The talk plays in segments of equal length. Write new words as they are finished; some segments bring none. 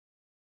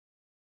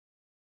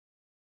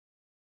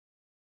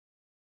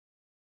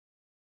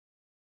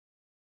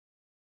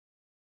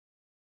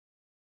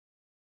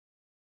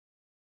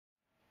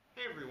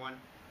Hey everyone,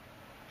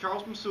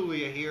 Charles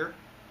Masulia here.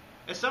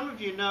 As some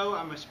of you know,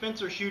 I'm a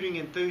Spencer shooting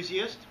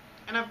enthusiast,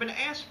 and I've been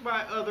asked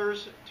by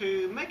others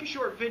to make a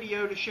short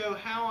video to show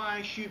how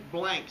I shoot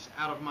blanks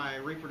out of my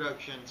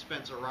reproduction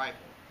Spencer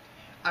rifle.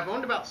 I've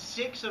owned about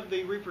 6 of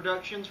the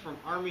reproductions from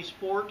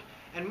Armisport,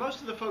 and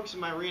most of the folks in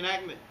my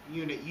reenactment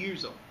unit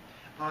use them.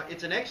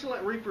 It's an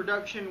excellent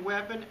reproduction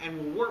weapon and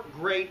will work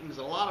great and is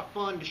a lot of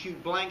fun to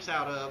shoot blanks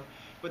out of,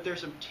 but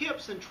there's some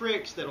tips and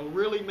tricks that will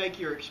really make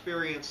your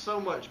experience so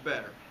much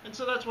better. And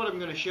so that's what I'm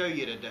going to show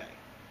you today.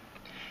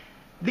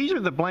 These are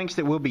the blanks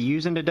that we'll be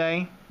using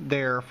today.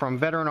 They're from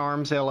Veteran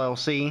Arms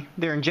LLC.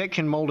 They're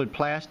injection molded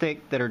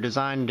plastic that are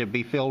designed to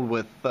be filled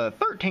with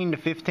 13 to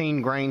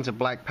 15 grains of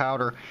black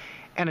powder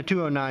and a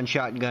 209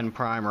 shotgun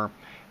primer.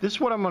 This is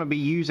what I'm going to be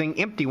using,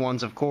 empty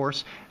ones of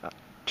course,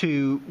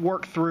 to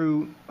work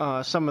through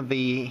some of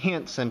the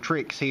hints and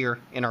tricks here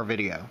in our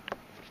video.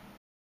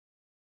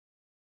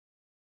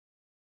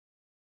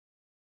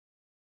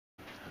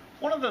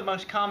 One of the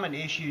most common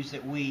issues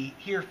that we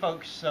hear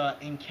folks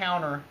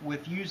encounter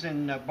with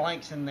using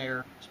blanks in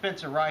their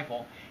Spencer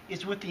rifle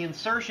is with the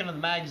insertion of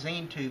the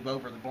magazine tube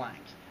over the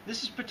blanks.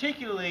 This is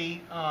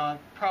particularly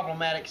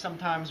problematic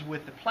sometimes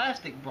with the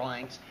plastic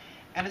blanks,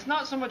 and it's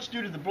not so much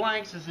due to the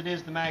blanks as it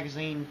is the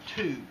magazine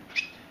tube.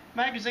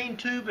 Magazine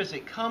tube, as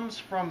it comes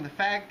from the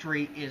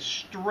factory, is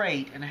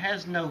straight and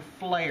has no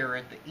flare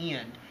at the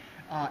end,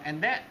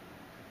 and that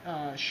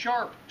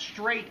sharp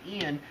straight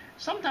end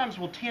sometimes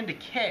will tend to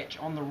catch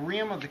on the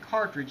rim of the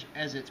cartridge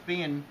as it's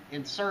being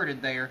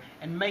inserted there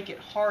and make it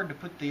hard to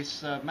put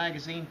this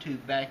magazine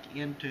tube back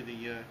into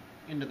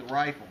the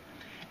rifle.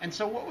 And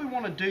so what we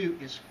want to do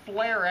is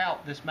flare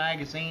out this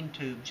magazine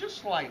tube just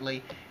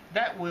slightly.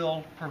 That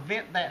will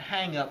prevent that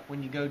hang up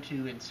when you go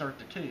to insert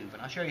the tube,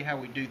 and I'll show you how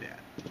we do that.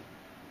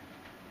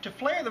 To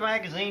flare the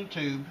magazine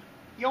tube,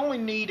 you only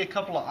need a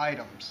couple of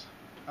items.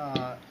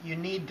 You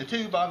need the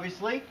tube,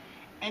 obviously,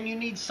 and you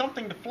need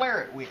something to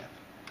flare it with.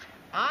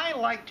 I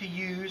like to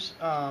use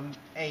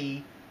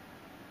a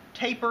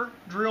taper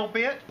drill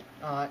bit.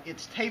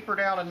 It's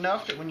tapered out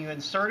enough that when you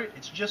insert it,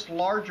 it's just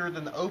larger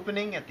than the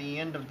opening at the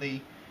end of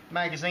the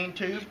magazine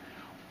tube.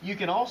 You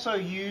can also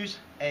use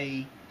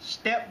a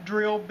step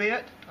drill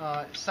bit,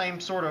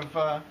 same sort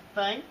of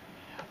thing.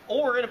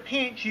 Or at a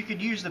pinch, you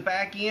could use the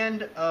back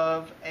end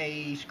of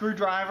a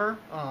screwdriver,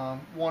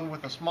 one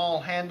with a small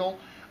handle,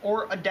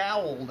 or a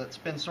dowel that's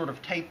been sort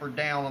of tapered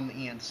down on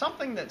the end.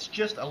 Something that's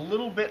just a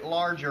little bit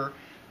larger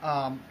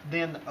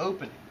than the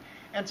opening.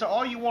 And so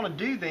all you want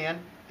to do then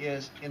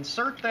is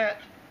insert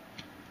that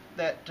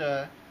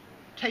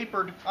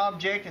tapered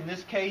object, in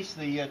this case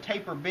the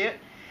taper bit,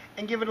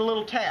 and give it a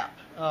little tap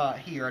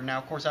here. Now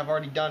of course I've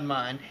already done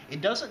mine.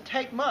 It doesn't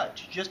take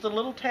much, just a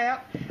little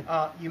tap.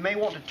 You may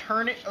want to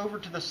turn it over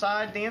to the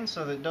side then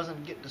so that it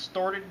doesn't get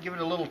distorted. Give it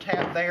a little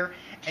tap there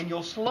and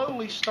you'll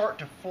slowly start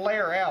to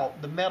flare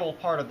out the metal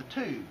part of the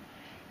tube.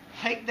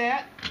 Take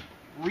that,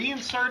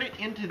 reinsert it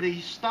into the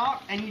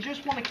stock, and you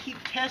just want to keep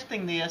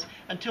testing this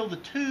until the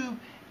tube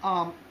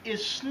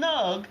is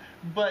snug,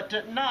 but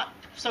not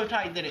so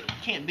tight that it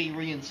can't be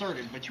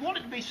reinserted. But you want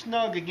it to be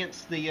snug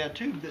against the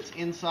tube that's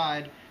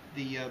inside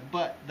the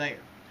butt there.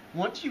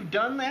 Once you've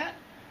done that,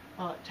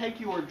 take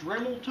your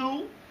Dremel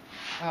tool.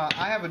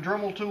 I have a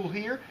Dremel tool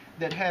here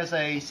that has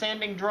a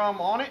sanding drum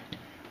on it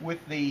with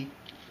the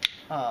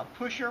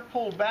pusher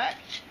pulled back.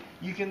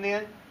 You can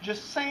then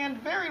just sand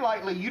very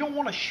lightly. You don't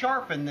want to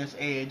sharpen this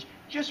edge,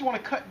 just want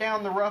to cut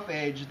down the rough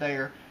edge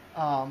there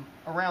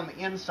around the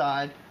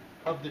inside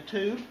of the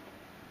tube.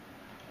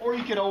 Or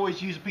you could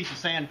always use a piece of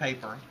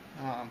sandpaper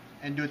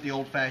and do it the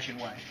old-fashioned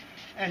way.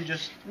 And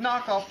just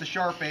knock off the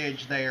sharp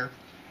edge there,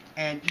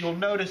 and you'll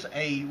notice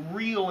a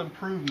real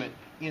improvement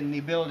in the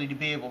ability to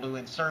be able to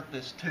insert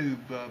this tube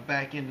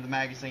back into the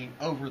magazine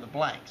over the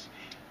blanks.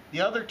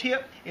 The other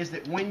tip is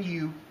that when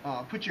you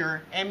put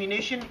your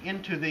ammunition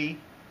into the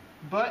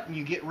butt and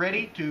you get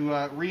ready to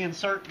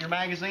reinsert your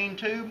magazine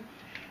tube,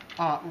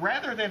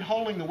 rather than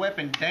holding the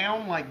weapon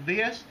down like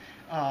this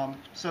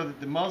so that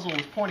the muzzle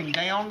is pointing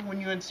down when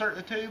you insert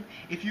the tube,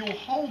 if you will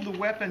hold the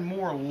weapon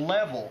more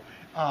level,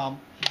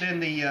 then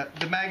the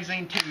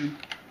magazine tube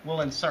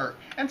will insert.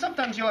 And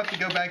sometimes you'll have to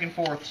go back and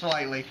forth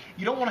slightly.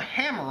 You don't want to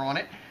hammer on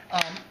it,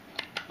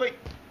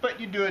 but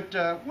you do it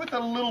with a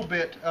little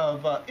bit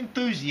of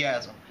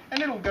enthusiasm,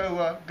 and it'll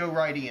go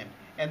right in,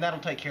 and that'll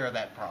take care of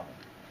that problem.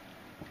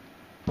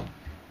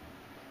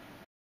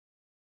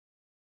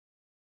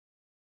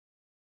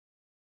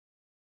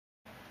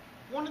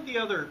 One of the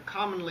other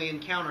commonly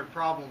encountered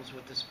problems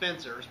with the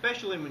Spencer,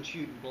 especially when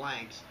shooting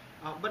blanks,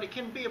 but it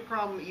can be a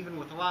problem even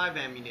with live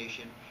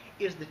ammunition,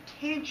 is the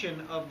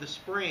tension of the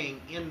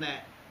spring in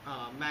that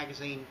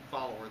magazine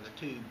follower, the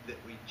tube that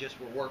we just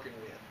were working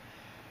with.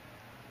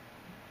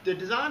 The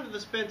design of the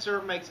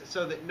Spencer makes it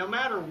so that no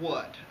matter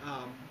what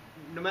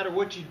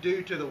you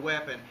do to the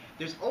weapon,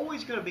 there's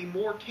always going to be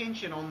more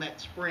tension on that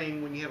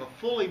spring when you have a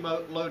fully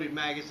loaded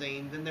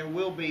magazine than there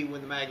will be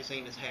when the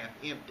magazine is half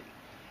empty.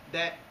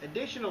 That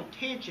additional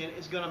tension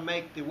is going to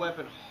make the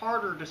weapon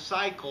harder to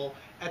cycle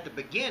at the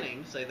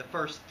beginning, say the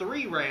first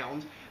 3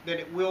 rounds, than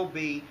it will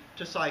be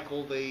to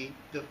cycle the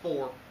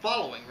 4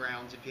 following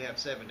rounds if you have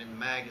 7 in the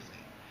magazine.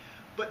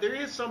 But there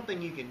is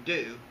something you can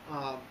do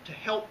to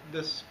help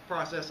this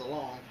process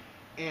along,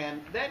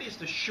 and that is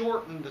to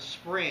shorten the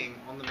spring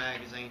on the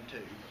magazine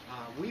tube.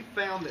 We've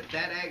found that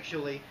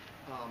actually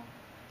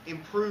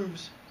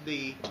improves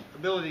the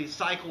ability to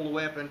cycle the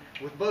weapon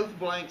with both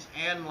blanks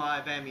and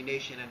live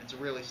ammunition, and it's a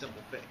really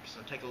simple fix.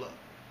 So take a look.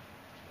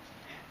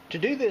 To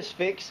do this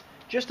fix,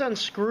 just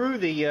unscrew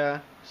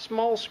the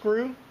small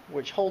screw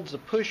which holds the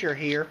pusher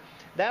here.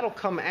 That'll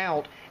come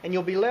out, and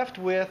you'll be left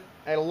with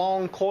a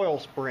long coil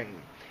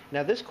spring.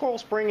 Now this coil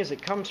spring, as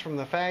it comes from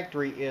the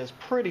factory, is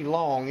pretty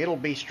long. It'll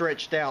be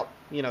stretched out,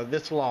 you know,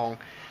 this long,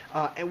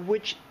 and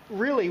which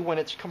really, when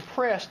it's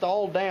compressed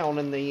all down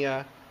in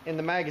the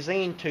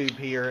magazine tube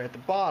here at the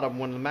bottom,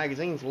 when the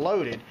magazine's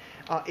loaded,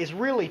 is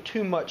really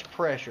too much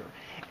pressure.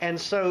 And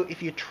so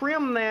if you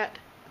trim that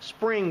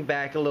spring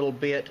back a little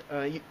bit,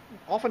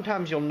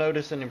 oftentimes you'll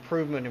notice an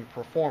improvement in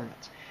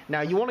performance.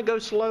 Now you want to go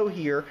slow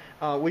here.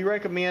 We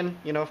recommend,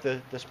 you know, if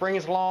the spring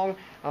is long,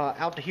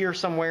 out to here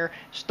somewhere,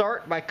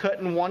 start by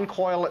cutting 1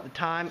 coil at the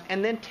time,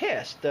 and then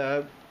test.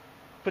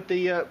 Put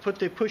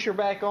the pusher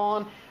back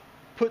on,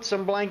 put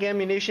some blank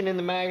ammunition in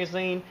the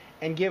magazine,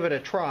 and give it a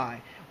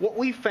try. What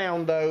we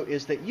found, though,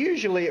 is that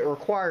usually it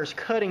requires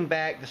cutting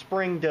back, the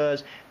spring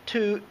does,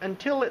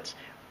 until it's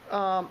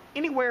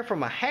anywhere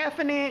from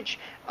 1/2 inch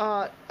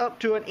up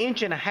to 1.5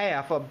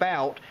 inches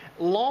about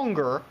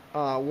longer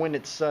when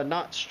it's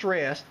not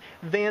stressed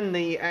than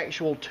the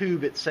actual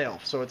tube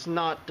itself. So it's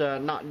not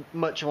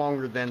much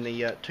longer than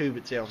the tube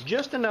itself.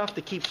 Just enough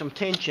to keep some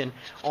tension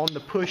on the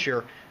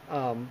pusher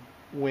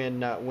when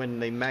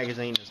the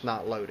magazine is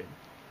not loaded.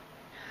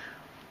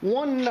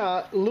 One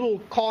little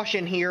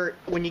caution here: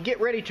 when you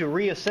get ready to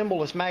reassemble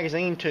this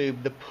magazine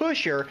tube, the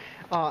pusher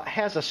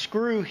has a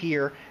screw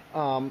here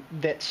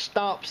that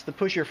stops the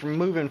pusher from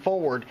moving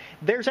forward.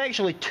 There's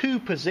actually 2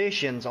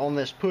 positions on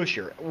this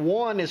pusher.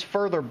 One is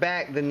further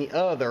back than the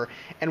other,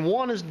 and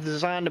one is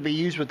designed to be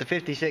used with the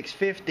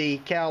 5650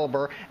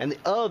 caliber, and the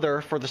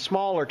other for the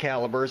smaller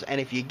calibers. And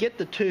if you get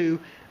the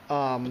 2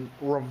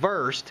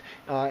 reversed,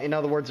 in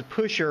other words, the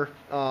pusher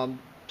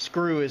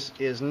screw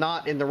is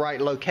not in the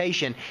right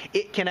location,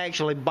 it can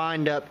actually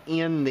bind up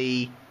in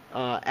the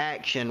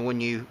action when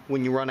you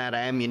run out of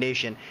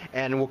ammunition,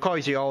 and will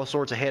cause you all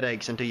sorts of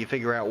headaches until you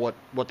figure out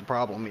what the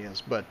problem is.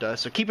 But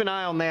so keep an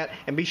eye on that,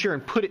 and be sure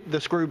and put the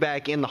screw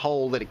back in the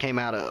hole that it came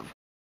out of.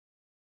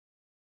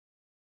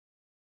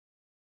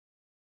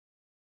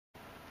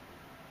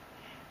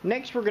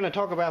 Next, we're going to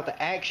talk about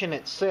the action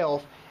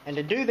itself, and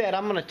to do that,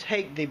 I'm going to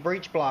take the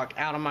breech block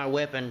out of my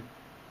weapon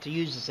to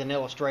use as an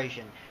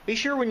illustration. Be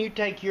sure when you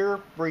take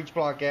your breech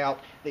block out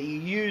that you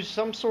use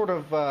some sort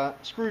of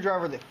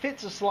screwdriver that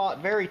fits the slot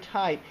very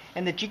tight,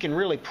 and that you can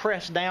really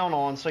press down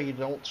on so you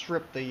don't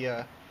strip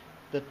the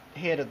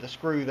head of the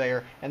screw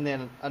there, and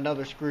then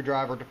another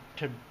screwdriver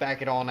to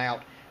back it on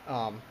out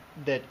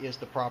that is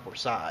the proper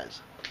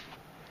size.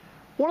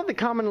 One of the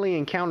commonly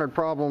encountered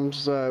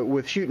problems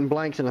with shooting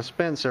blanks in a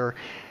Spencer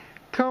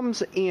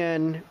comes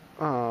in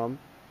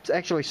it's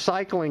actually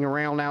cycling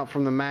around out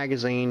from the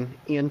magazine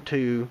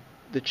into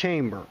the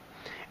chamber.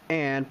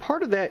 And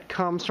part of that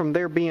comes from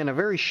there being a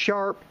very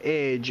sharp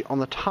edge on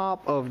the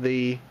top of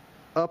the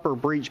upper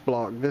breech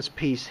block, this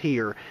piece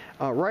here,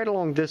 right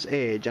along this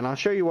edge, and I'll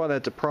show you why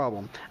that's a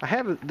problem. I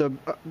have the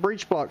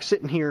breech block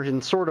sitting here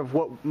in sort of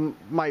what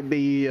might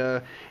be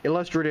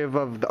illustrative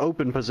of the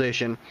open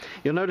position.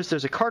 You'll notice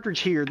there's a cartridge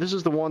here. This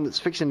is the one that's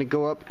fixing to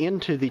go up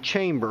into the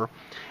chamber,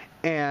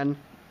 and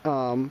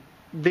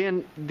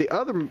then the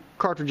other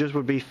cartridges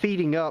would be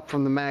feeding up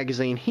from the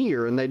magazine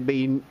here, and they'd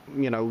be,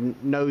 you know,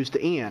 nose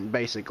to end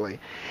basically.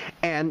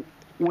 And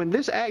when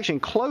this action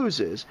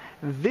closes,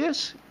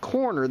 this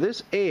corner,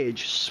 this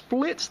edge,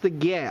 splits the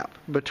gap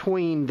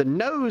between the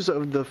nose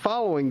of the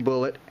following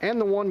bullet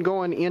and the one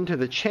going into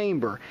the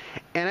chamber.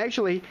 And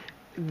actually,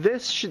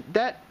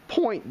 that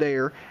point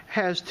there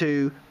has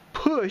to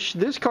push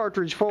this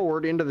cartridge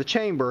forward into the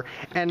chamber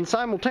and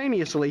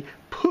simultaneously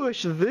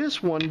push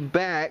this one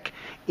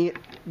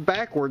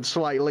backwards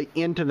slightly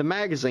into the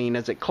magazine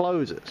as it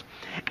closes.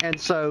 And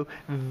so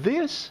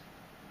this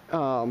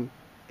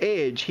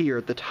edge here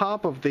at the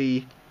top of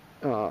the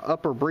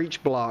upper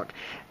breech block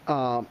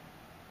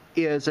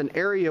is an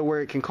area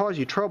where it can cause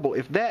you trouble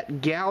if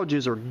that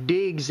gouges or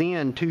digs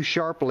in too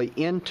sharply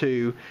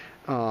into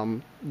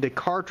the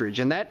cartridge,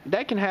 and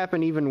that can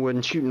happen even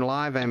when shooting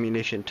live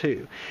ammunition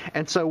too.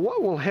 And so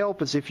what will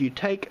help is if you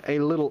take a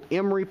little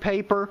emery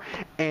paper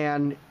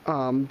and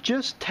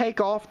just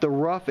take off the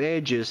rough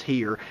edges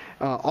here.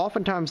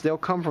 Oftentimes they'll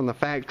come from the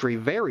factory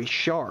very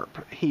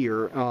sharp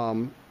here,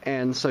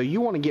 and so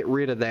you want to get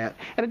rid of that.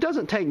 And it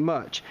doesn't take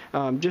much.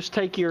 Just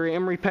take your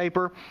emery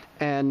paper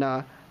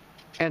and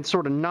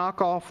sort of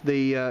knock off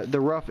the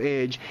rough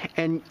edge,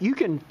 and you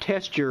can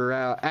test your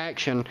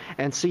action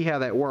and see how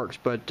that works.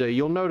 But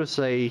you'll notice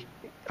a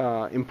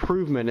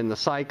improvement in the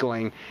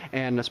cycling,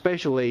 and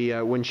especially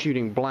when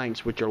shooting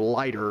blanks, which are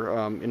lighter.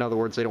 In other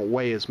words, they don't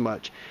weigh as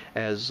much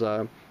as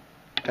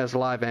as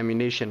live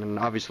ammunition, and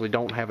obviously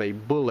don't have a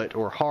bullet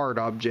or hard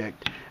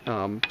object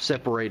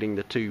separating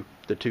the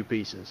two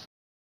pieces.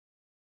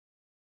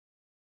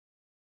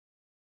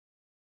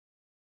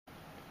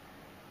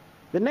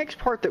 The next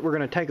part that we're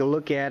going to take a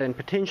look at and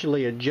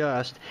potentially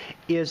adjust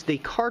is the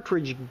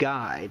cartridge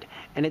guide,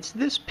 and it's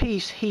this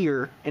piece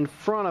here in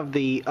front of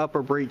the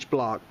upper breech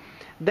block.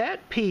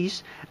 That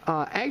piece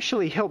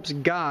actually helps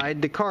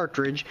guide the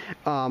cartridge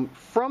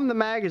from the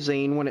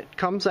magazine when it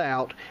comes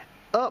out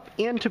up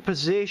into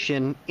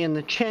position in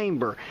the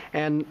chamber,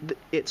 and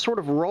it sort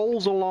of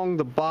rolls along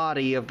the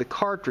body of the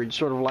cartridge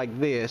sort of like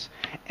this,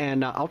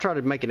 and I'll try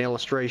to make an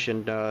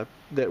illustration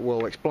that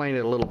will explain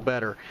it a little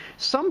better.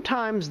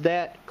 Sometimes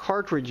that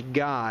cartridge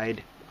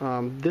guide,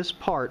 this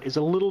part, is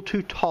a little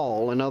too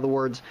tall. In other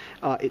words,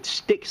 it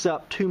sticks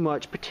up too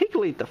much,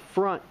 particularly at the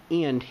front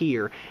end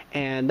here,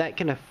 and that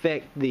can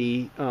affect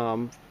the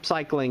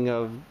cycling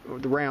of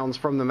the rounds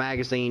from the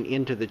magazine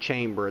into the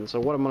chamber. And so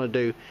what I'm going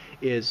to do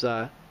is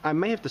I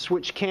may have to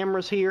switch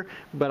cameras here,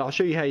 but I'll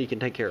show you how you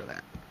can take care of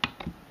that.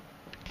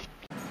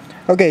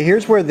 Okay,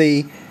 here's where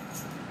the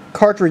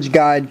cartridge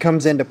guide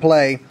comes into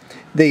play.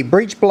 The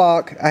breech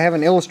block, I have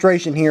an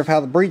illustration here of how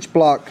the breech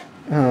block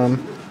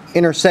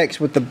intersects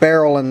with the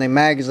barrel and the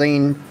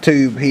magazine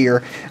tube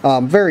here.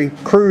 Very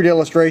crude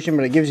illustration,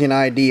 but it gives you an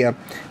idea.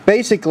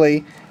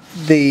 Basically,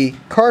 the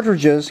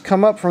cartridges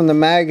come up from the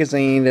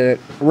magazine at a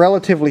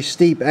relatively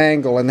steep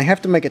angle, and they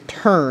have to make a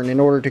turn in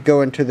order to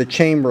go into the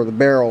chamber of the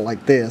barrel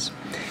like this.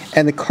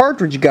 And the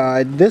cartridge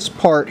guide, this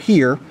part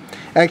here,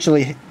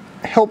 actually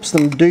helps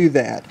them do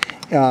that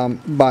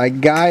by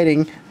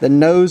guiding the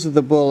nose of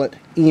the bullet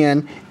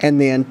in and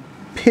then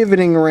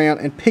pivoting around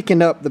and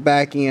picking up the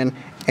back end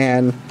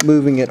and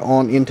moving it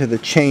on into the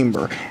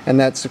chamber. And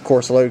that's of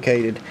course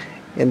located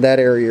in that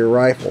area of your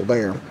rifle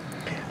there.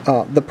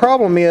 The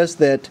problem is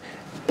that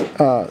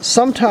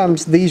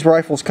sometimes these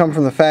rifles come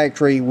from the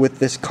factory with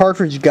this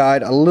cartridge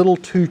guide a little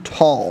too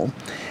tall,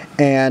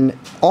 and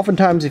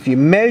oftentimes if you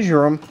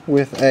measure them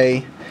with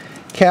a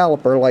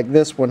caliper like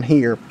this one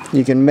here,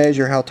 you can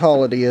measure how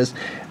tall it is.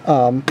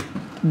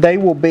 They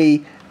will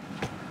be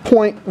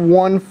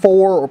 0.14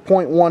 or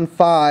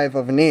 0.15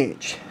 of an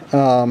inch,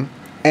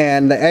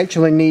 and they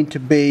actually need to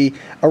be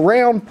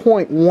around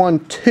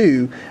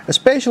 0.12,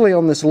 especially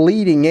on this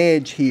leading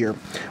edge here.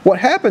 What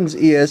happens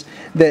is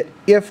that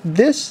if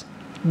this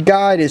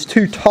guide is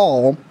too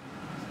tall,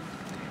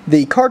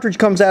 the cartridge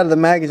comes out of the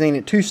magazine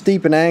at too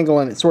steep an angle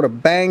and it sort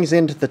of bangs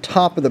into the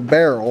top of the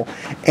barrel,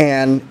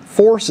 and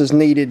force is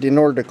needed in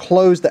order to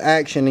close the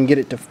action and get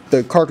it to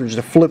the cartridge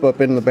to flip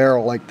up in the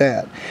barrel like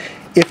that.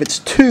 If it's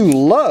too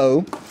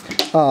low,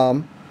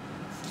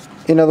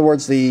 in other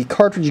words, the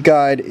cartridge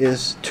guide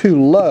is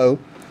too low,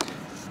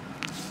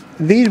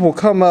 these will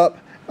come up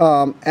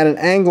at an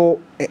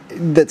angle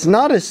that's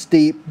not as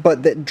steep,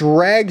 but that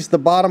drags the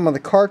bottom of the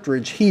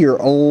cartridge here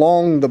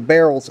along the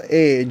barrel's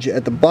edge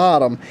at the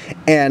bottom,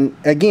 and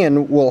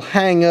again will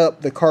hang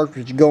up the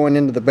cartridge going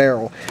into the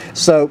barrel.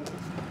 So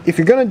if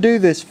you're going to do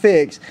this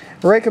fix,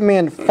 I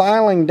recommend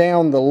filing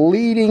down the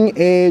leading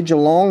edge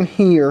along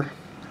here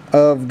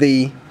of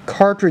the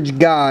cartridge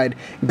guide.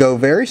 Go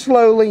very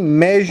slowly,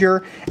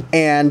 measure,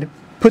 and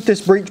put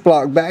this breech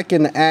block back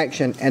into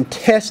action and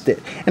test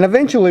it. And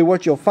eventually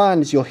what you'll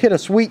find is you'll hit a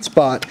sweet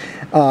spot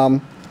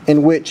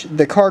in which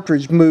the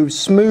cartridge moves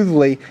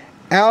smoothly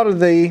out of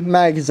the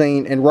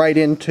magazine and right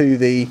into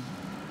the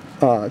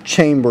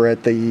chamber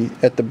at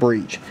the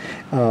breech.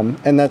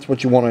 And that's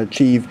what you want to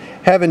achieve.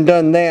 Having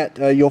done that,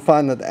 you'll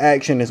find that the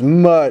action is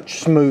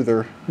much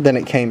smoother than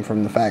it came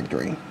from the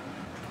factory.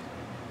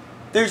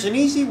 There's an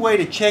easy way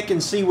to check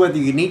and see whether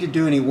you need to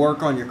do any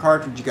work on your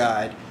cartridge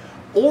guide,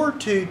 or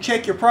to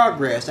check your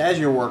progress as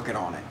you're working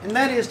on it. And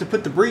that is to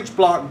put the breech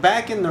block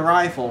back in the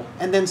rifle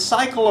and then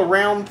cycle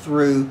around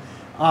through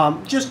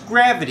just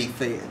gravity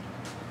fed.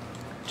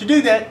 To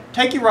do that,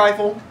 take your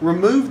rifle,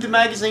 remove the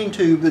magazine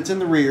tube that's in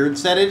the rear and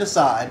set it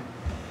aside.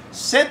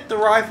 Set the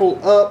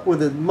rifle up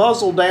with the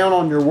muzzle down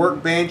on your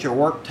workbench or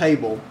work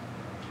table,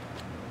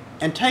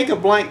 and take a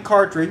blank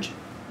cartridge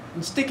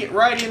and stick it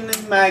right in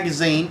the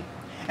magazine,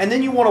 and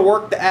then you want to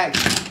work the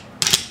action.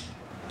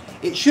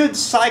 It should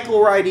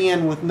cycle right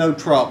in with no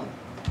trouble.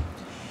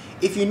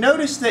 If you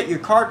notice that your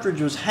cartridge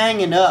was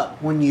hanging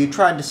up when you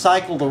tried to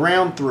cycle the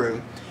round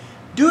through,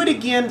 do it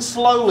again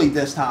slowly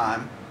this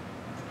time.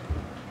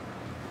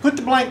 Put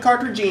the blank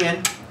cartridge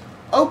in,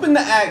 open the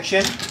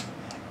action,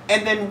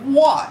 and then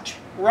watch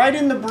right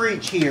in the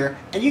breech here,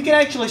 and you can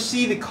actually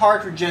see the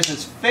cartridge as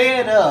it's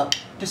fed up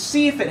to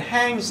see if it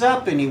hangs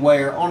up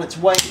anywhere on its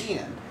way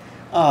in.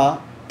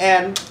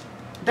 And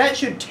that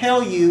should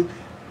tell you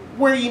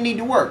where you need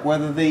to work,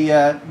 whether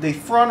the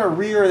front or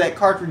rear of that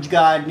cartridge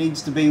guide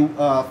needs to be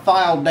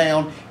filed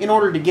down in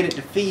order to get it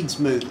to feed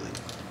smoothly.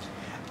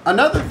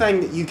 Another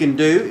thing that you can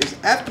do is,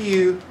 after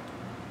you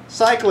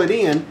cycle it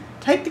in,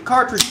 take the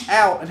cartridge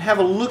out and have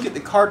a look at the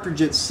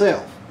cartridge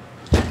itself.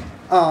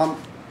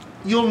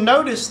 You'll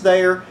notice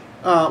there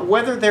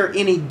whether there are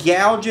any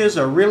gouges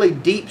or really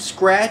deep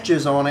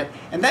scratches on it,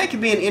 and that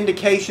could be an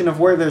indication of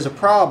where there's a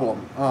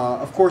problem.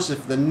 Of course,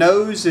 if the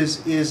nose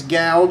is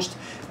gouged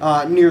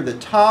near the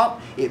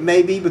top, it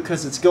may be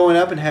because it's going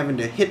up and having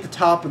to hit the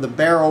top of the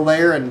barrel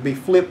there and be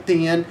flipped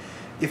in.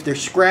 If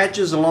there's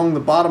scratches along the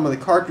bottom of the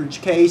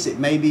cartridge case, it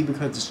may be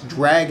because it's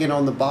dragging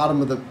on the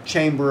bottom of the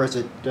chamber as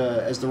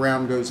the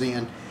round goes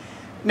in.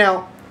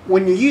 Now,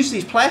 when you use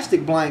these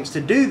plastic blanks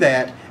to do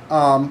that,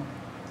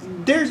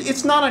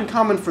 it's not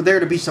uncommon for there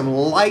to be some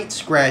light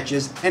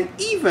scratches, and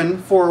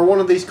even for one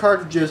of these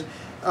cartridges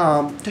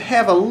to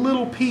have a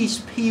little piece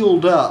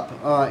peeled up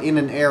in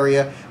an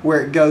area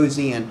where it goes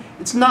in.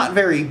 It's not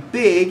very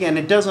big, and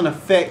it doesn't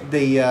affect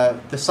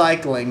the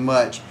cycling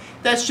much.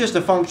 That's just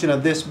a function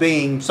of this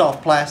being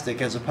soft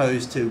plastic as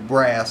opposed to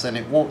brass, and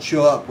it won't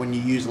show up when you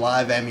use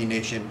live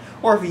ammunition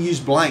or if you use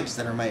blanks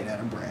that are made out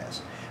of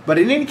brass. But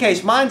in any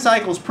case, mine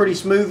cycles pretty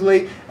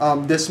smoothly.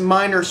 This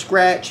minor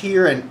scratch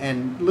here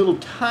and little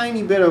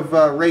tiny bit of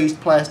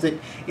raised plastic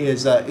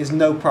is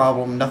no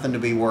problem, nothing to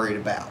be worried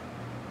about.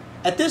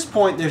 At this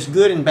point, there's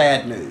good and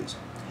bad news.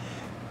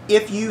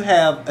 If you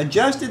have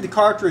adjusted the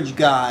cartridge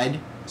guide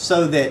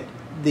so that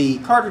the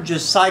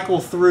cartridges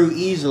cycle through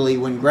easily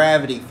when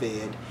gravity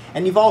fed,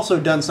 and you've also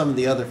done some of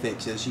the other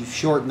fixes. You've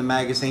shortened the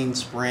magazine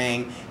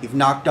spring, you've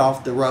knocked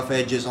off the rough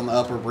edges on the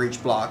upper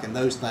breech block and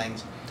those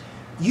things.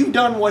 You've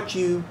done what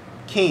you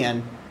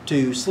can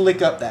to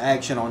slick up the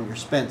action on your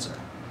Spencer.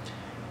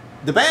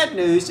 The bad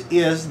news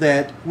is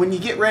that when you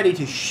get ready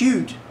to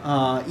shoot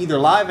either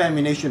live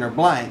ammunition or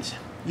blanks,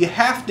 you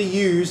have to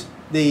use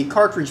the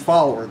cartridge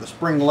follower, the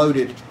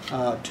spring-loaded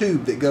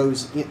tube that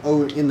goes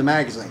in the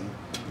magazine.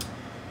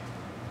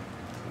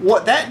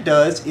 What that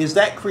does is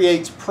that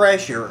creates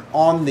pressure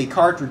on the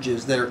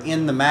cartridges that are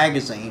in the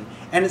magazine,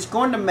 and it's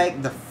going to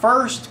make the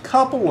first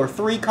couple or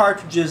three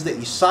cartridges that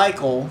you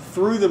cycle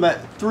through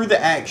the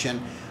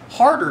action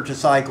harder to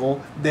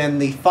cycle than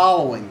the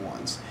following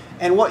ones.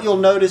 And what you'll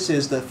notice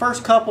is the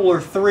first couple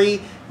or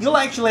three, you'll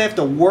actually have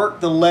to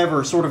work the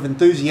lever sort of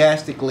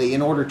enthusiastically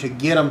in order to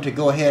get them to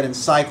go ahead and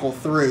cycle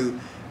through,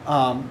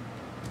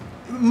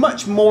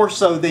 much more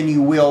so than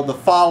you will the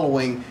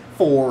following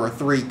 4 or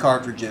 3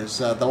 cartridges,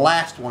 the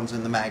last ones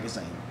in the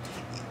magazine.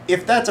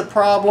 If that's a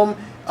problem,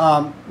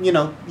 you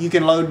know, you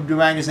can load the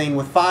magazine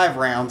with 5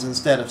 rounds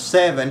instead of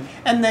 7,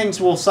 and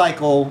things will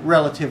cycle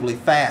relatively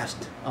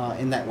fast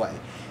in that way.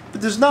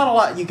 But there's not a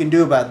lot you can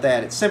do about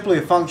that. It's simply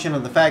a function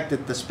of the fact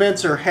that the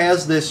Spencer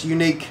has this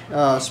unique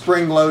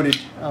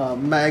spring-loaded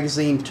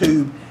magazine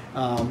tube,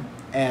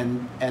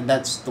 and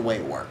that's the way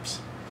it works.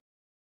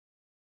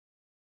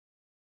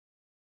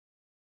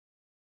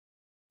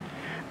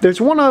 There's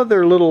one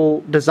other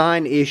little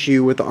design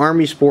issue with the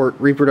Armisport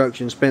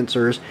reproduction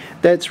Spencers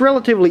that's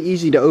relatively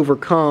easy to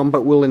overcome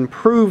but will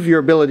improve your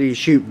ability to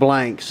shoot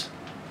blanks.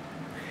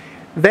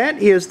 That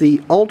is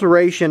the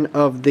alteration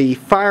of the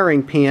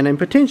firing pin and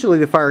potentially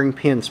the firing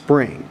pin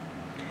spring.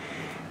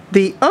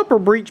 The upper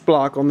breech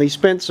block on these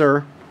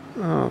Spencer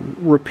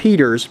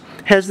repeaters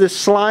has this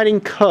sliding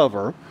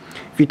cover.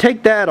 If you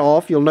take that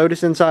off, you'll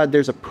notice inside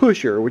there's a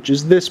pusher, which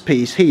is this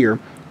piece here.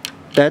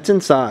 That's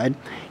inside.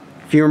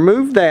 If you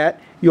remove that,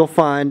 you'll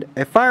find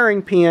a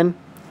firing pin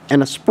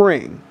and a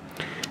spring.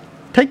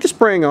 Take the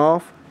spring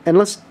off and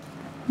let's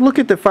look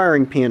at the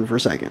firing pin for a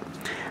second.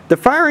 The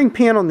firing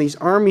pin on these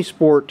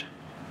Armisport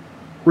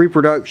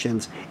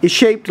reproductions is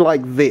shaped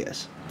like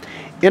this.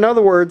 In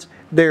other words,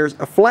 there's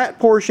a flat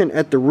portion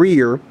at the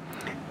rear,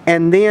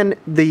 and then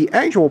the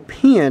actual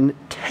pin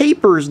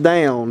tapers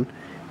down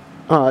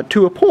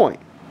to a point.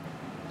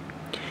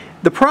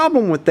 The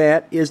problem with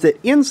that is that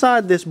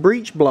inside this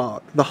breech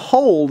block, the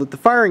hole that the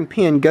firing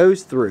pin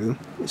goes through,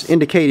 is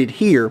indicated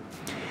here,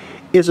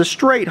 is a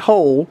straight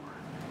hole,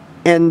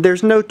 and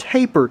there's no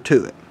taper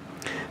to it.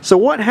 So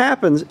what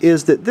happens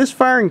is that this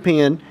firing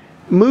pin,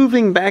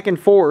 moving back and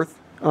forth,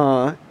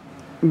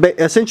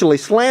 essentially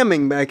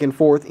slamming back and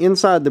forth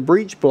inside the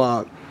breech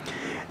block,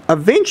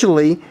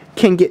 eventually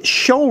can get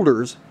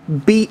shoulders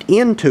beat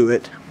into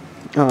it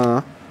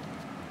at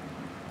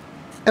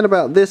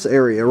about this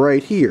area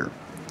right here.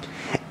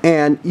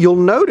 And you'll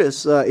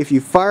notice if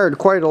you fired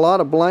quite a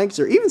lot of blanks,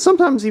 or even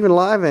sometimes even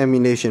live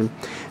ammunition,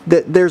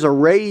 that there's a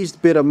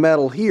raised bit of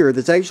metal here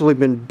that's actually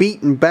been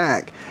beaten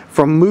back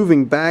from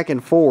moving back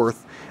and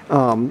forth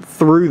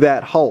through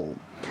that hole.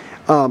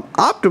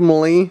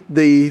 Optimally,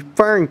 the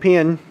firing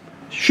pin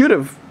should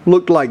have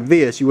looked like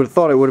this. You would have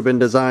thought it would have been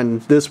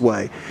designed this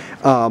way,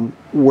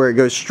 where it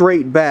goes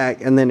straight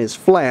back and then is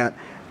flat.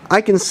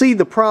 I can see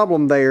the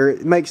problem there.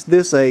 It makes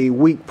this a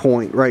weak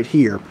point right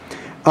here.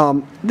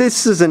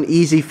 This is an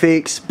easy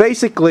fix.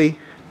 Basically,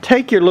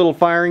 take your little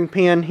firing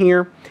pin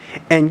here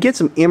and get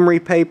some emery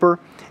paper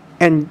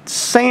and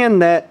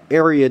sand that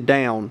area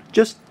down.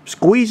 Just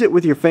squeeze it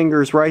with your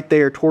fingers right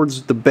there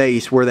towards the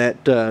base where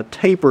that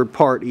tapered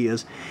part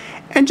is,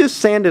 and just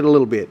sand it a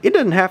little bit. It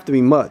doesn't have to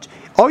be much.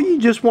 All you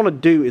just want to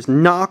do is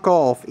knock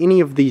off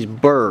any of these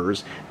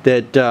burrs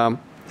that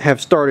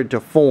have started to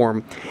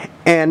form,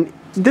 and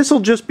this will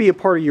just be a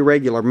part of your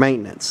regular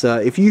maintenance.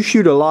 If you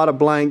shoot a lot of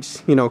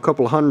blanks, you know, a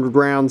couple of hundred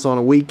rounds on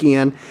a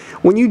weekend,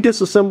 when you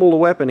disassemble the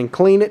weapon and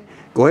clean it,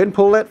 go ahead and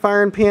pull that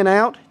firing pin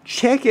out,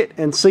 check it,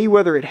 and see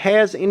whether it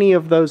has any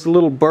of those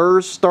little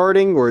burrs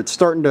starting, or it's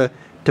starting to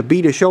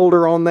beat a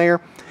shoulder on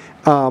there.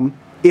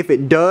 If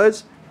it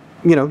does,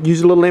 you know,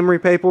 use a little emery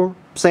paper,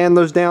 sand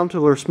those down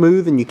till they're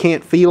smooth and you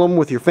can't feel them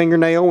with your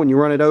fingernail when you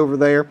run it over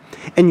there,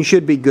 and you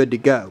should be good to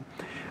go.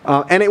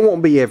 And it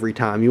won't be every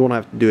time. You won't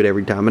have to do it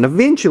every time. And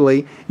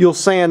eventually, you'll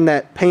sand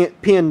that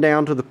pin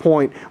down to the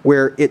point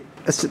where it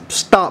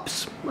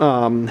stops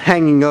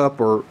hanging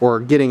up or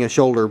getting a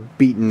shoulder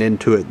beaten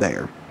into it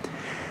there.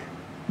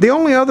 The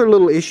only other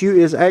little issue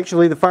is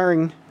actually the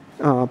firing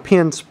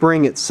pin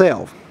spring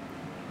itself.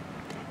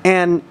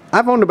 And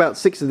I've owned about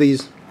 6 of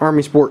these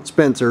Armisport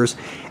Spencers,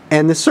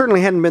 and this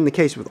certainly hadn't been the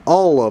case with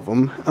all of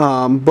them,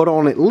 but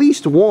on at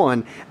least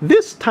one,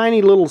 this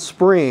tiny little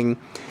spring,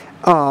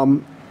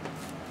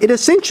 it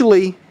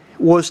essentially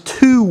was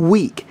too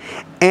weak,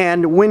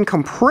 and when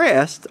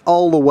compressed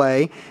all the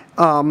way,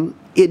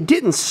 it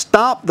didn't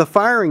stop the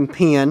firing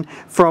pin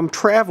from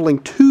traveling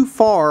too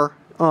far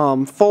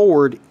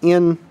forward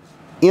in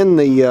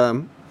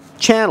the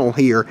channel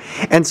here,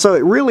 and so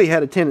it really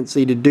had a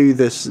tendency to do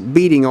this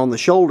beating on the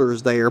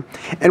shoulders there.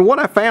 And what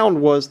I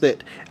found was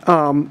that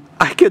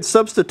I could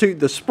substitute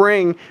the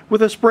spring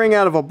with a spring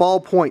out of a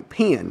ballpoint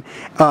pen.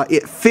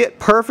 It fit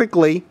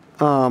perfectly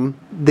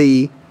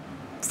the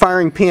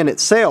firing pin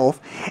itself,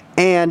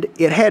 and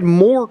it had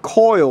more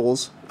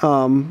coils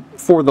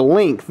for the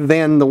length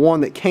than the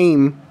one that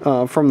came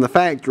from the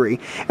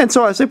factory, and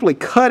so I simply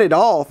cut it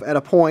off at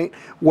a point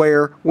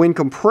where, when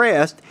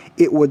compressed,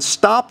 it would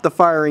stop the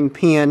firing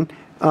pin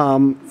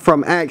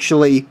from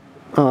actually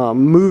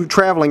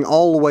traveling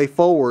all the way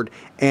forward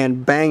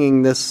and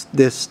banging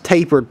this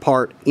tapered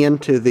part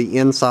into the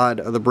inside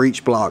of the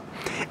breech block.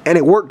 And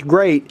it worked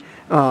great.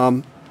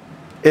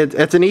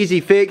 It's an easy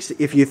fix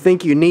if you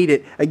think you need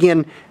it.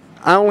 Again,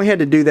 I only had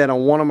to do that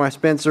on one of my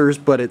Spencers,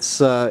 but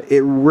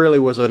it really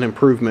was an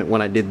improvement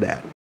when I did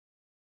that.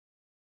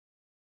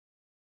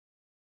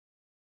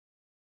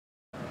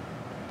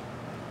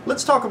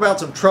 Let's talk about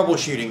some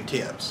troubleshooting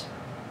tips.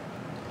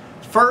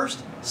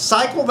 First,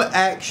 cycle the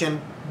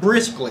action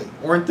briskly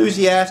or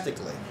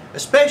enthusiastically,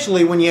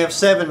 especially when you have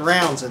 7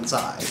 rounds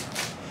inside.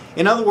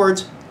 In other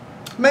words,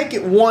 make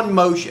it one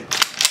motion.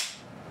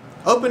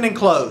 Open and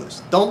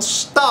close. Don't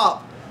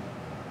stop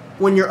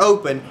when you're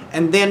open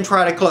and then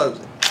try to close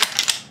it.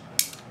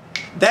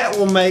 That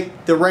will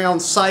make the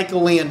round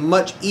cycle in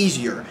much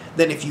easier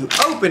than if you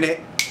open it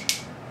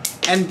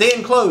and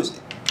then close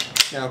it.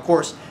 Now, of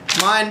course,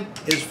 mine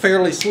is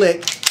fairly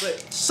slick,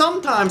 but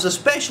sometimes,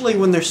 especially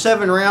when there's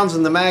 7 rounds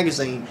in the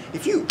magazine,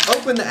 if you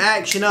open the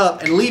action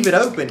up and leave it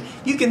open,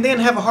 you can then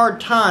have a hard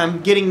time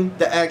getting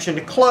the action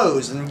to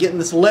close and getting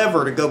this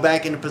lever to go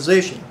back into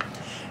position.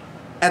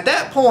 At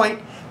that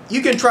point,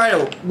 you can try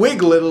to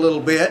wiggle it a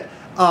little bit,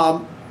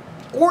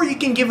 or you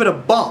can give it a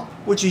bump,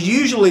 which is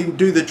usually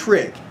do the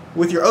trick.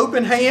 With your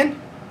open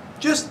hand,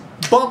 just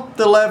bump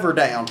the lever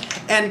down.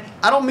 And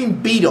I don't mean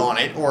beat on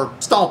it or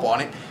stomp on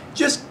it,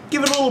 just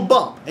give it a little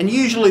bump. And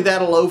usually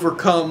that'll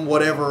overcome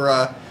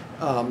whatever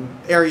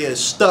area is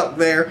stuck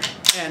there,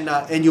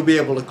 and you'll be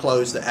able to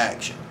close the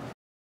action.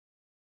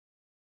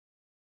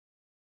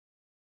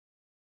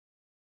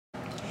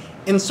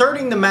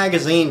 Inserting the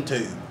magazine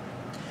tube.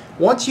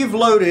 Once you've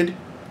loaded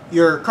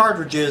your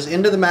cartridges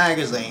into the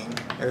magazine,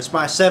 there's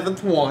my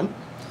 7th one,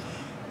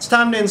 it's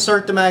time to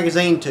insert the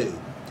magazine tube.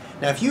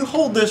 Now, if you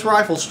hold this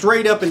rifle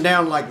straight up and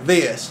down like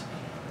this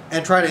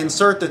and try to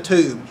insert the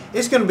tube,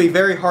 it's going to be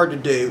very hard to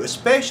do,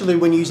 especially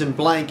when using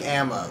blank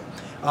ammo,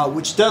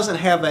 which doesn't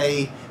have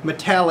a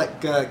metallic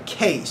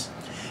case.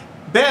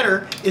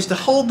 Better is to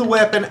hold the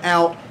weapon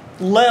out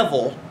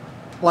level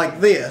like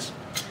this,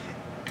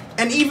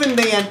 and even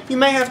then you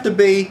may have to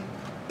be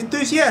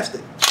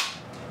enthusiastic.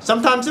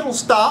 Sometimes it'll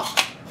stop,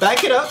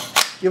 back it up,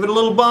 give it a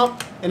little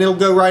bump, and it'll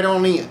go right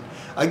on in.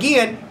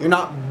 Again, you're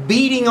not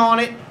beating on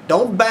it,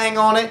 don't bang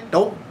on it,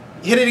 don't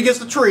hit it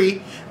against a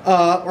tree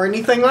or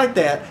anything like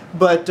that,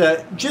 but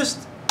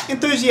just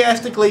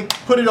enthusiastically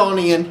put it on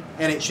in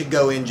and it should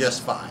go in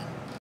just fine.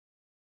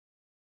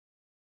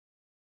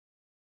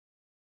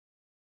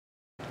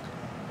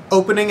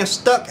 Opening a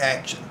stuck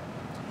action.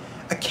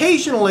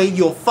 Occasionally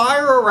you'll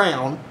fire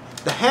around,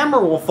 the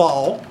hammer will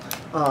fall,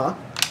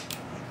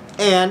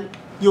 and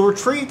you'll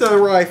retrieve the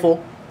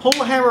rifle, pull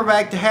the hammer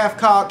back to half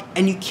cock,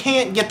 and you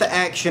can't get the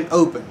action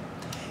open.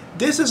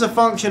 This is a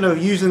function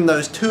of using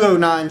those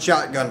 209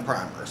 shotgun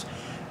primers.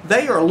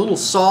 They are a little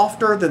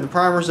softer than the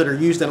primers that are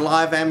used in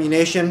live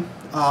ammunition,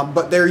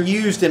 but they're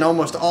used in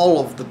almost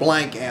all of the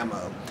blank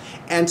ammo.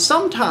 And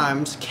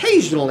sometimes,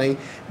 occasionally,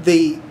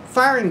 the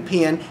firing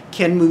pin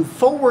can move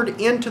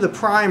forward into the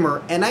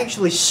primer and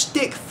actually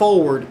stick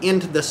forward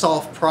into the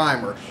soft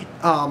primer.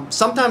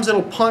 Sometimes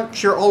it'll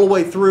puncture all the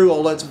way through,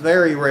 although it's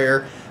very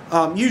rare.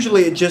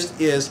 Usually it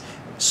just is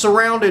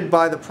surrounded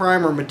by the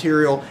primer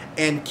material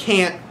and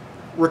can't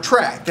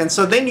retract, and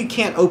so then you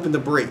can't open the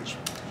breech.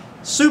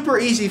 Super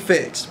easy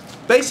fix.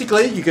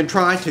 basically you can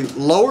try to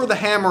lower the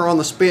hammer on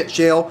the spent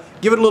shell,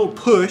 give it a little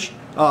push,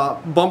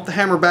 bump the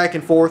hammer back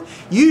and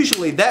forth.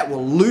 Usually that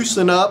will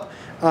loosen up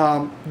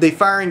the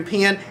firing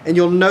pin, and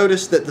you'll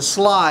notice that the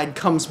slide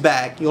comes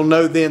back. You'll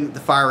know then that the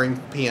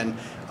firing pin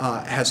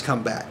has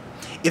come back.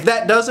 If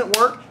that doesn't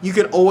work, you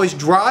can always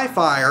dry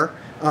fire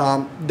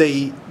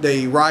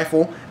the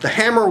rifle. The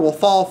hammer will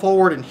fall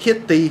forward and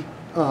hit the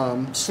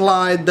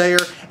slide there,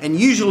 and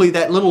usually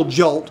that little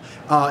jolt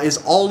is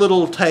all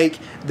it'll take.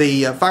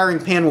 The firing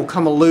pin will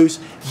come loose,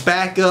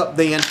 back up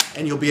then,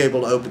 and you'll be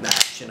able to open the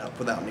action up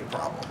without any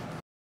problem.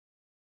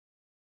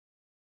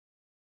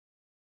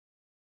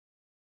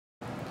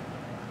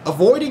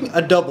 Avoiding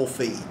a double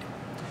feed.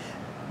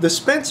 The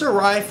Spencer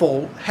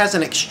rifle has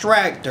an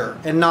extractor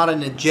and not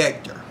an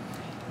ejector.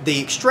 The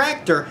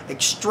extractor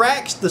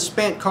extracts the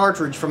spent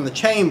cartridge from the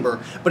chamber,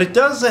 but it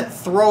doesn't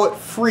throw it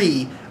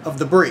free of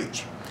the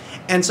breech.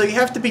 And so you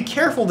have to be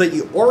careful that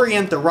you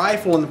orient the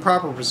rifle in the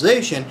proper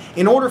position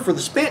in order for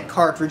the spent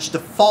cartridge to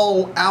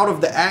fall out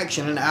of the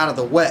action and out of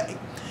the way.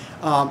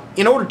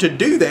 In order to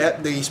do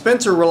that, the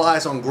Spencer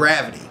relies on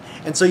gravity.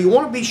 And so you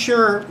want to be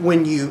sure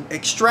when you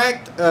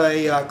extract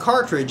a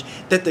cartridge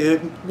that the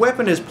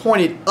weapon is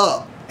pointed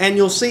up. And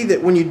you'll see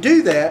that when you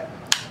do that,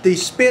 the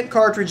spent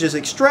cartridge is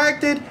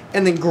extracted,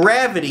 and then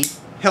gravity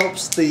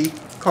helps the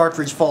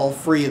cartridge fall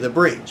free of the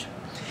breech.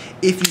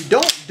 If you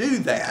don't do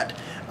that,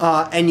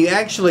 and you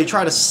actually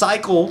try to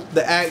cycle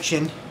the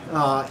action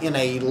in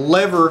a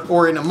lever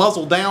or in a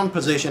muzzle down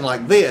position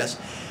like this,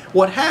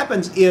 what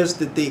happens is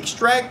that the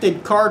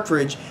extracted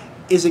cartridge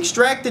is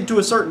extracted to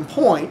a certain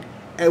point,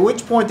 at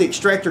which point the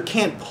extractor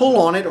can't pull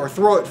on it or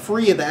throw it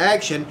free of the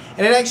action,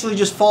 and it actually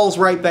just falls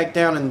right back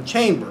down in the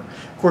chamber.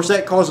 Of course,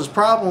 that causes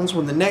problems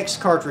when the next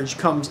cartridge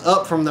comes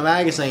up from the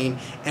magazine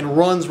and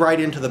runs right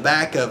into the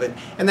back of it,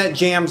 and that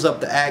jams up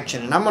the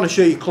action. And I'm going to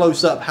show you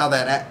close up how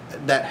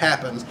that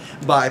happens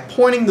by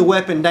pointing the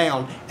weapon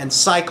down and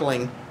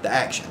cycling the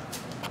action.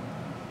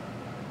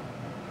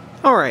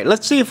 Alright,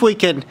 let's see if we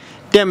can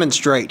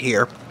demonstrate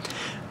here.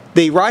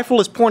 The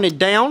rifle is pointed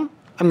down.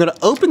 I'm going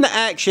to open the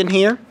action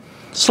here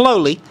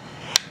slowly,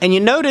 and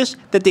you notice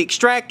that the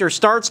extractor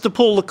starts to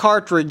pull the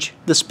cartridge,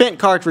 the spent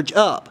cartridge,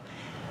 up.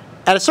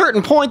 At a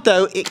certain point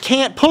though, it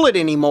can't pull it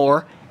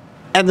anymore,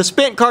 and the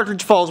spent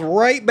cartridge falls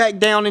right back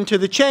down into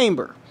the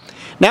chamber.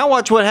 Now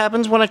watch what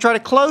happens when I try to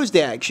close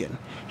the action.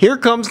 Here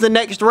comes the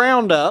next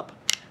round up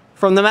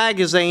from the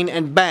magazine,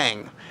 and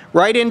bang,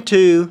 right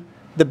into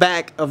the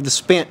back of the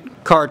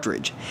spent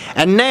cartridge.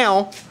 And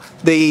now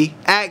the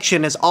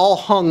action is all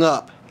hung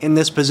up in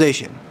this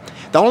position.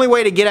 The only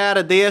way to get out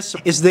of this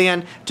is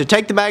then to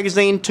take the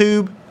magazine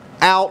tube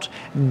out,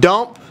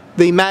 dump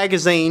the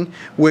magazine,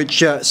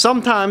 which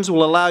sometimes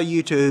will allow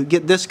you to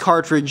get this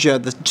cartridge,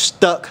 the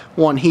stuck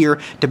one here,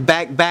 to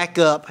back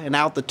up and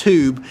out the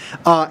tube,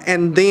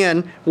 and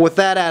then with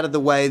that out of the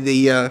way,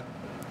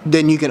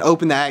 then you can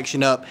open the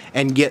action up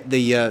and get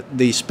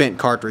the spent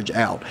cartridge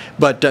out.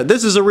 But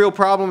this is a real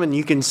problem, and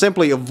you can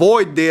simply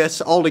avoid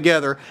this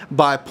altogether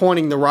by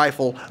pointing the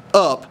rifle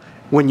up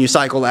when you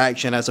cycle the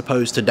action as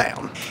opposed to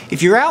down.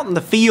 If you're out in the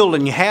field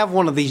and you have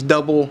one of these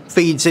double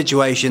feed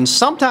situations,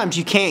 sometimes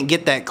you can't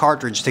get that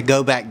cartridge to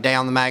go back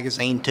down the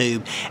magazine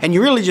tube, and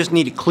you really just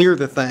need to clear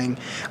the thing.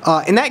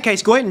 In that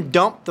case, go ahead and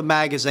dump the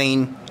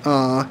magazine,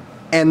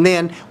 and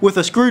then with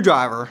a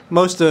screwdriver,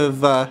 most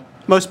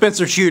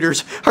Spencer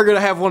shooters are going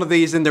to have one of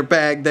these in their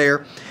bag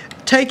there.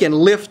 Take and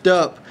lift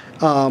up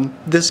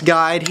this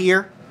guide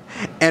here,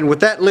 and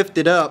with that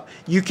lifted up,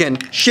 you can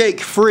shake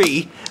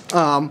free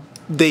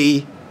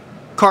the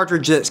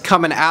cartridge that's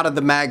coming out of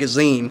the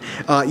magazine.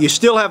 You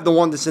still have the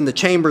one that's in the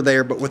chamber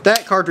there, but with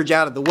that cartridge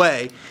out of the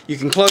way, you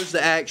can close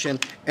the action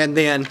and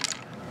then,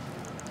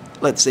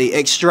 let's see,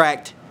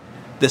 extract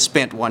the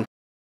spent one.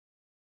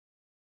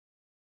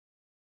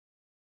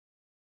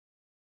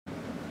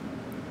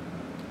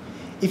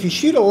 If you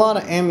shoot a lot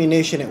of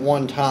ammunition at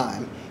one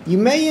time, you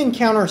may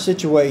encounter a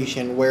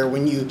situation where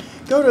when you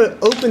go to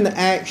open the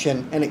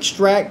action and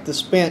extract the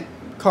spent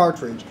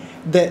cartridge,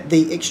 that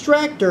the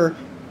extractor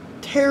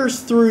tears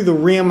through the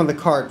rim of the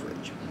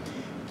cartridge.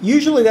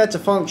 Usually that's a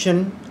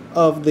function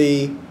of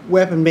the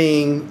weapon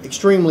being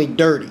extremely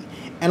dirty,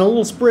 and a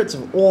little spritz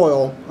of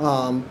oil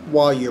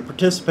while you're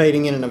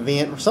participating in an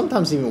event, or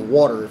sometimes even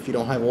water if you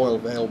don't have oil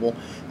available,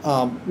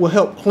 will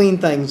help clean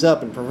things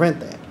up and prevent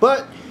that.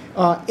 But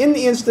in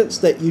the instance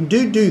that you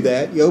do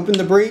that, you open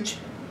the breech,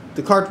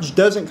 the cartridge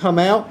doesn't come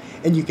out,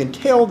 and you can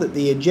tell that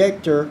the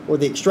ejector, or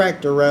the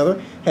extractor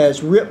rather,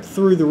 has ripped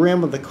through the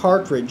rim of the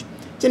cartridge.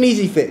 It's an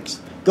easy fix.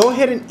 Go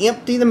ahead and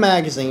empty the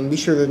magazine, be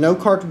sure there's no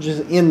cartridges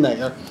in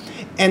there,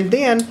 and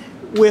then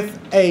with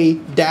a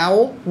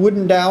dowel,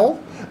 wooden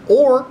dowel,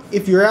 or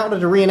if you're out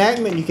at a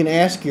reenactment, you can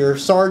ask your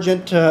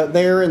sergeant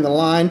there in the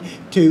line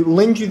to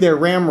lend you their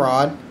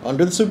ramrod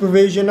under the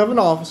supervision of an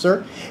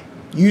officer.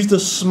 Use the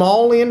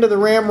small end of the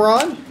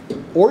ramrod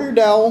or your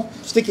dowel,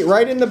 stick it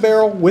right in the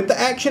barrel with the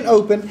action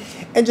open,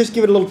 and just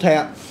give it a little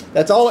tap.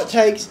 That's all it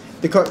takes.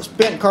 The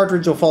spent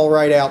cartridge will fall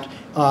right out,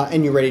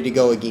 and you're ready to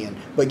go again.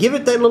 But give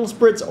it that little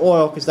spritz of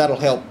oil, because that'll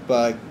help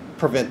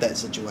prevent that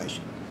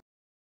situation.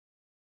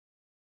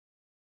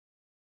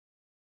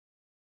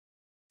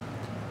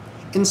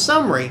 In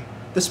summary,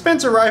 the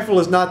Spencer rifle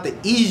is not the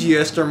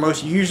easiest or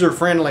most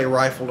user-friendly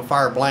rifle to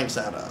fire blanks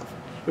out of.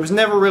 It was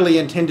never really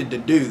intended to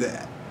do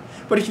that.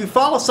 But if you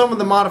follow some of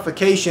the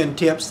modification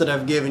tips that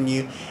I've given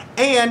you,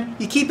 and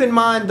you keep in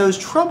mind those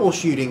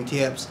troubleshooting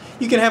tips,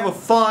 you can have a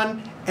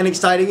fun and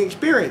exciting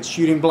experience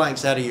shooting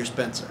blanks out of your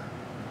Spencer.